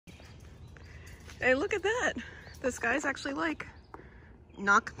Hey, look at that. The sky's actually like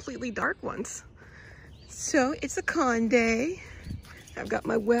not completely dark ones. So it's a con day. I've got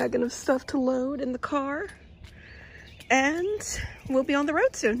my wagon of stuff to load in the car. And we'll be on the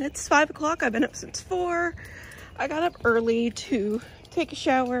road soon. It's 5 o'clock. I've been up since 4. I got up early to take a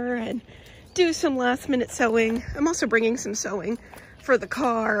shower and do some last minute sewing. I'm also bringing some sewing for the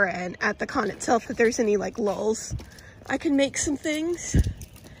car and at the con itself if there's any like lulls. I can make some things.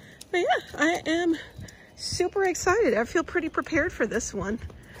 But yeah, I am super excited. I feel pretty prepared for this one.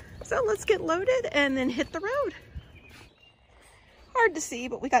 So let's get loaded and then hit the road. Hard to see,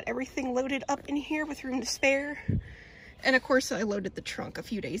 but we got everything loaded up in here with room to spare. And of course I loaded the trunk a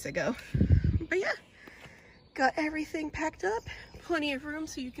few days ago. But yeah, got everything packed up. Plenty of room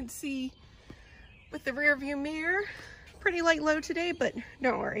so you can see with the rear view mirror. Pretty light load today, but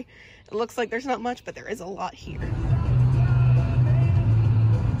don't worry. It looks like there's not much, but there is a lot here.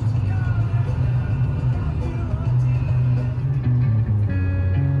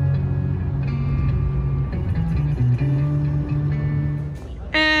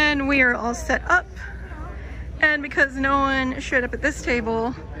 And we are all set up. And because no one showed up at this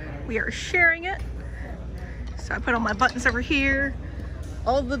table, we are sharing it. So I put all my buttons over here.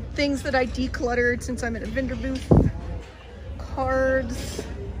 All the things that I decluttered since I'm at a vendor booth. Cards.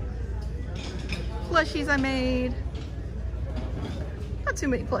 Plushies I made. Not too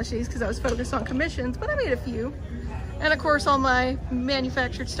many plushies because I was focused on commissions, but I made a few. And of course all my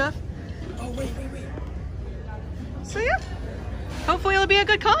manufactured stuff. Oh, wait. So yeah, hopefully it'll be a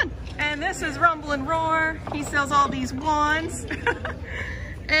good con. And this is Rumble and Roar. He sells all these wands.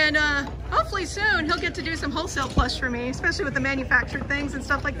 And hopefully soon he'll get to do some wholesale plush for me, especially with the manufactured things and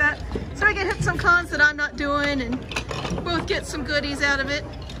stuff like that. So I can hit some cons that I'm not doing and both get some goodies out of it.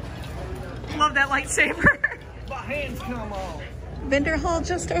 Love that lightsaber. My hands come off. Vendor hall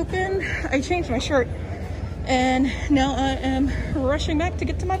just opened. I changed my shirt and now I am rushing back to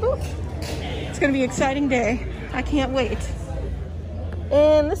get to my booth. It's gonna be an exciting day. I can't wait.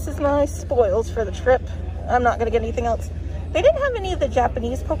 And this is my spoils for the trip. I'm not gonna get anything else. They didn't have any of the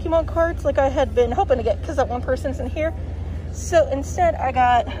Japanese Pokemon cards like I had been hoping to get because that one person's in here. So instead I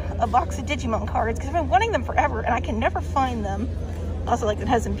got a box of Digimon cards because I've been wanting them forever and I can never find them. Also like it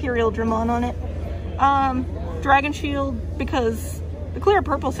has Imperial Dramon on it. Dragon Shield because the clear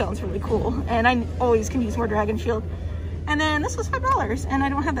purple sounds really cool and I always can use more Dragon Shield. And then this was $5 and I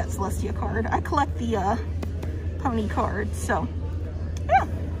don't have that Celestia card. I collect the pony cards, so yeah.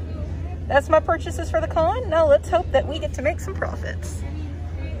 That's my purchases for the con. Now let's hope that we get to make some profits.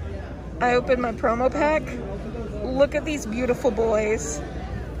 I opened my promo pack. Look at these beautiful boys.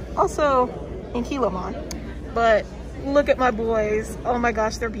 Also, Ankylomon. But look at my boys. Oh my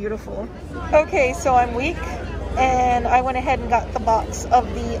gosh, they're beautiful. Okay, so I'm weak. And I went ahead and got the box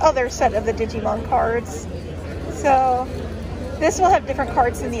of the other set of the Digimon cards. So this will have different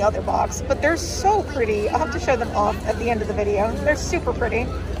cards in the other box. But they're so pretty. I'll have to show them off at the end of the video. They're super pretty.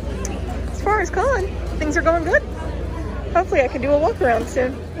 As far as con, things are going good. Hopefully I can do a walk around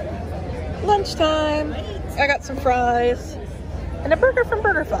soon. Lunchtime. I got some fries and a burger from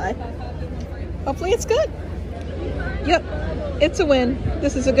BurgerFi. Hopefully it's good. Yep, it's a win.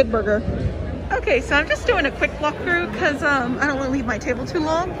 This is a good burger. Okay, so I'm just doing a quick walkthrough because I don't want to leave my table too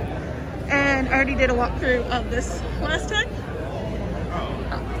long. And I already did a walkthrough of this last time.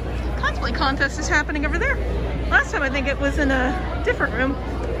 Cosplay contest is happening over there. Last time I think it was in a different room.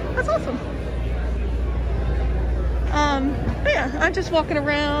 That's awesome. But yeah, I'm just walking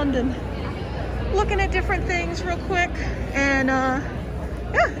around and looking at different things real quick and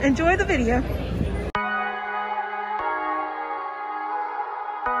yeah, enjoy the video.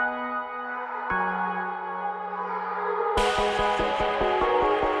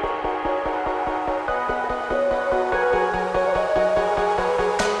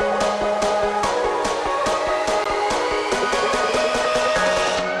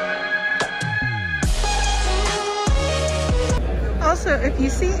 Also, if you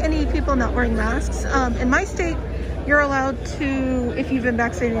see any people not wearing masks, in my state, you're allowed to, if you've been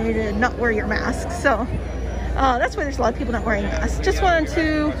vaccinated, not wear your mask. So that's why there's a lot of people not wearing masks. Just wanted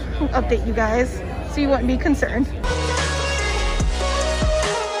to update you guys so you wouldn't be concerned.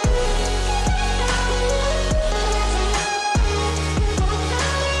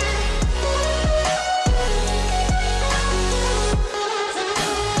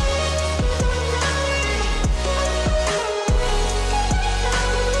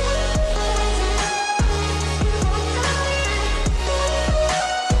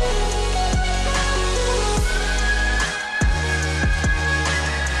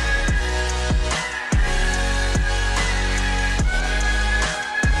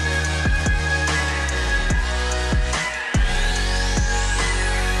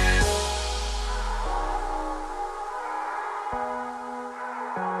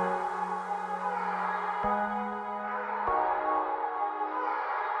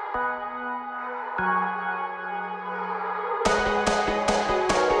 Hey,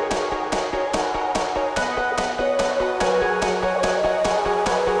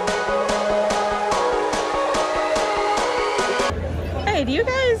 do you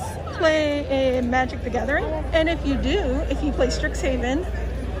guys play a Magic the Gathering? And if you do, if you play Strixhaven,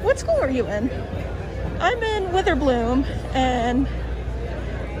 what school are you in? I'm in Witherbloom, and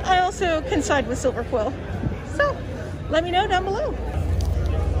I also can side with Silverquill. So, let me know down below.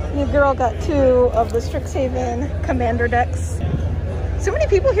 Your girl got 2 of the Strixhaven Commander decks. So many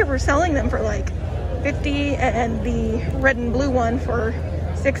people here were selling them for like 50 and the red and blue one for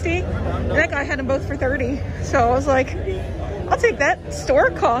 60. And that guy had them both for 30. So I was like, I'll take that. Store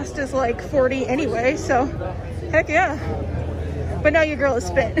cost is like 40 anyway, so heck yeah. But now your girl is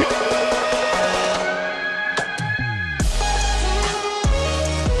spent.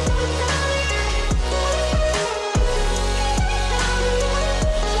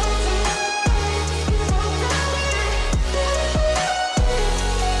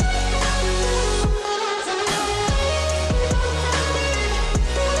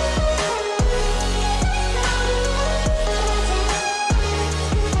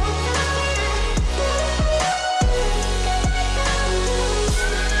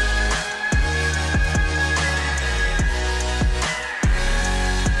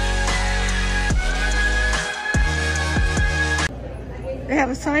 They have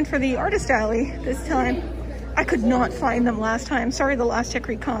a sign for the artist alley this time. I could not find them last time. Sorry, the last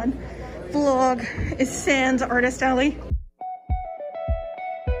Hickory Con vlog is sans artist alley.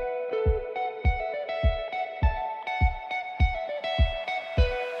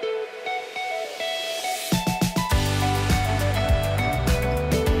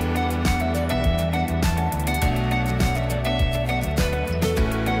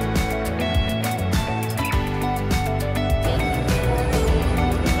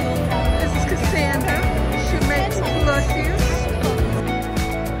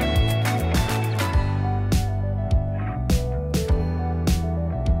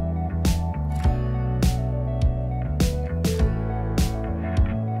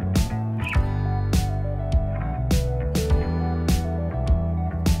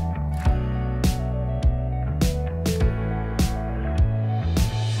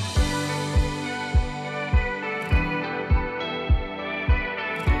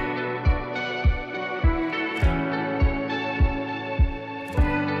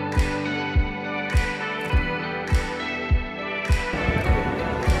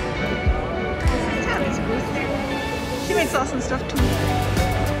 She makes awesome stuff too.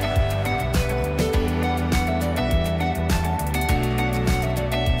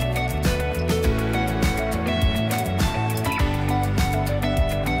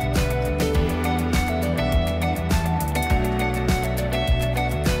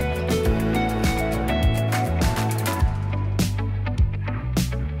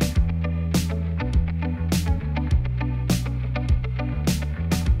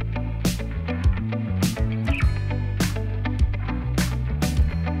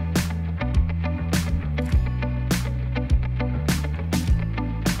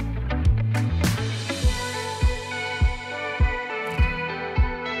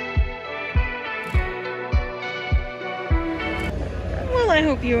 I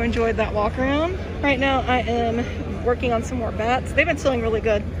hope you enjoyed that walk around. Right now I am working on some more bats. They've been selling really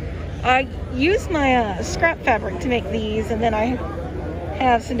good. I used my scrap fabric to make these, and then I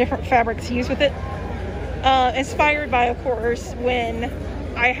have some different fabrics to use with it. Inspired by, of course, when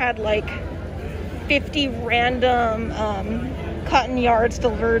I had like 50 random cotton yards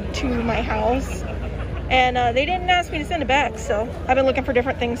delivered to my house, and they didn't ask me to send it back, so I've been looking for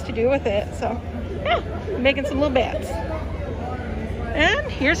different things to do with it. So yeah, I'm making some little bats.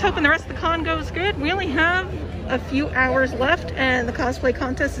 And here's hoping the rest of the con goes good. We only have a few hours left and the cosplay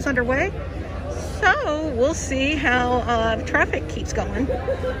contest is underway. So we'll see how traffic keeps going.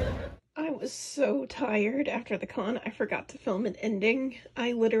 I was so tired after the con, I forgot to film an ending.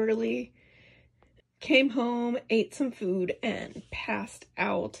 I literally came home, ate some food, and passed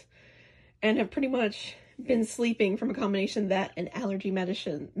out. And have pretty much been sleeping from a combination of that and allergy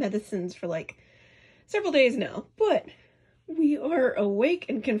medicines for like several days now. But we are awake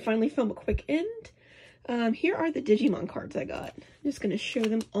and can finally film a quick end. Here are the Digimon cards I got. I'm just going to show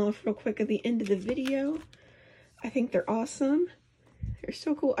them off real quick at the end of the video. I think they're awesome. They're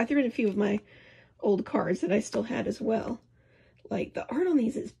so cool. I threw in a few of my old cards that I still had as well. Like, the art on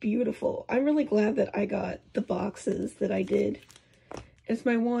these is beautiful. I'm really glad that I got the boxes that I did. It's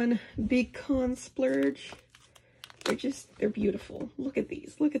my one big con splurge. They're beautiful. Look at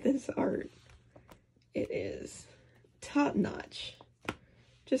these. Look at this art. It is top notch.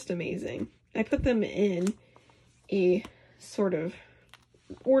 Just amazing. I put them in a sort of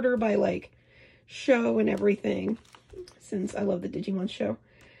order by like show and everything, since I love the Digimon show.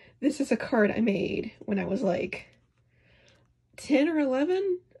 This is a card I made when I was like 10 or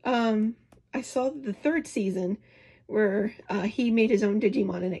 11. I saw the 3rd season where he made his own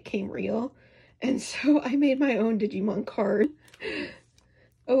Digimon and it came real. And so I made my own Digimon card.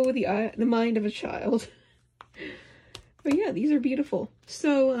 Oh, the mind of a child. But yeah, these are beautiful.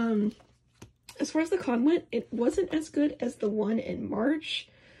 So, as far as the con went, it wasn't as good as the one in March,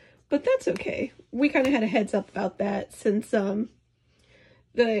 but that's okay. We kind of had a heads up about that since,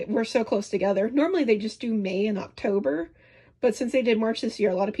 we're so close together. Normally they just do May and October, but since they did March this year,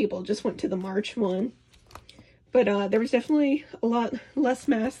 a lot of people just went to the March one. But, there was definitely a lot less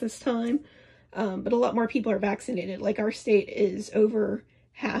mass this time, but a lot more people are vaccinated. Like, our state is over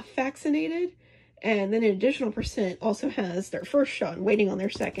half vaccinated, and then an additional percent also has their first shot and waiting on their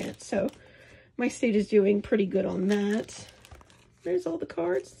second. So my state is doing pretty good on that. There's all the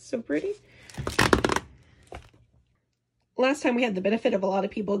cards. So pretty. Last time we had the benefit of a lot of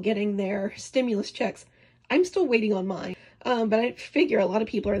people getting their stimulus checks. I'm still waiting on mine. But I figure a lot of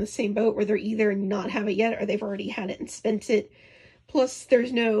people are in the same boat where they're either not have it yet or they've already had it and spent it. Plus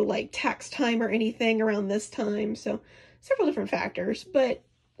there's no like tax time or anything around this time. So several different factors, but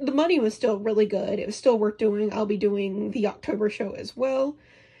the money was still really good. It was still worth doing. I'll be doing the October show as well.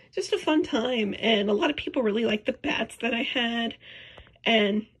 Just a fun time. And a lot of people really liked the bats that I had.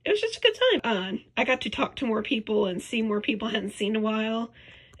 And it was just a good time. I got to talk to more people and see more people I hadn't seen in a while.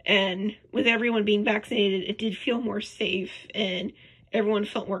 And with everyone being vaccinated, it did feel more safe and everyone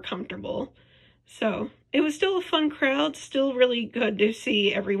felt more comfortable. So it was still a fun crowd, still really good to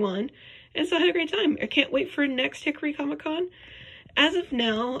see everyone. And so I had a great time. I can't wait for next Hickory Comic-Con. As of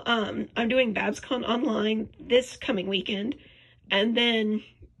now, I'm doing BabsCon online this coming weekend, and then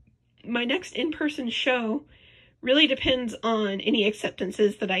my next in-person show really depends on any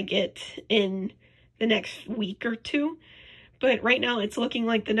acceptances that I get in the next week or two. But right now, it's looking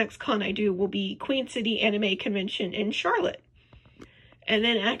like the next con I do will be Queen City Anime Convention in Charlotte. And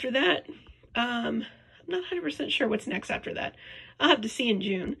then after that, I'm not 100% sure what's next after that. I'll have to see in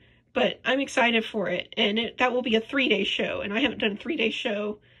June. But I'm excited for it, and that will be a 3-day show, and I haven't done a 3-day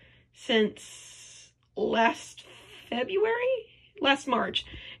show since last March.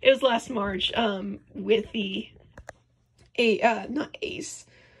 It was last March, with the, not Ace,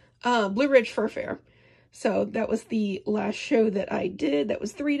 Blue Ridge Fur Fair. So that was the last show that I did. That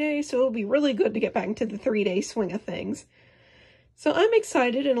was 3 days, so it'll be really good to get back into the 3-day swing of things. So I'm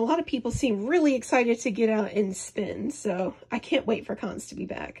excited, and a lot of people seem really excited to get out and spin, so I can't wait for cons to be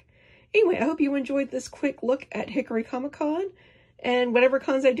back. Anyway, I hope you enjoyed this quick look at Hickory Comic-Con, and whatever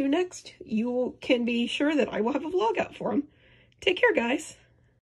cons I do next, you can be sure that I will have a vlog out for them. Take care, guys.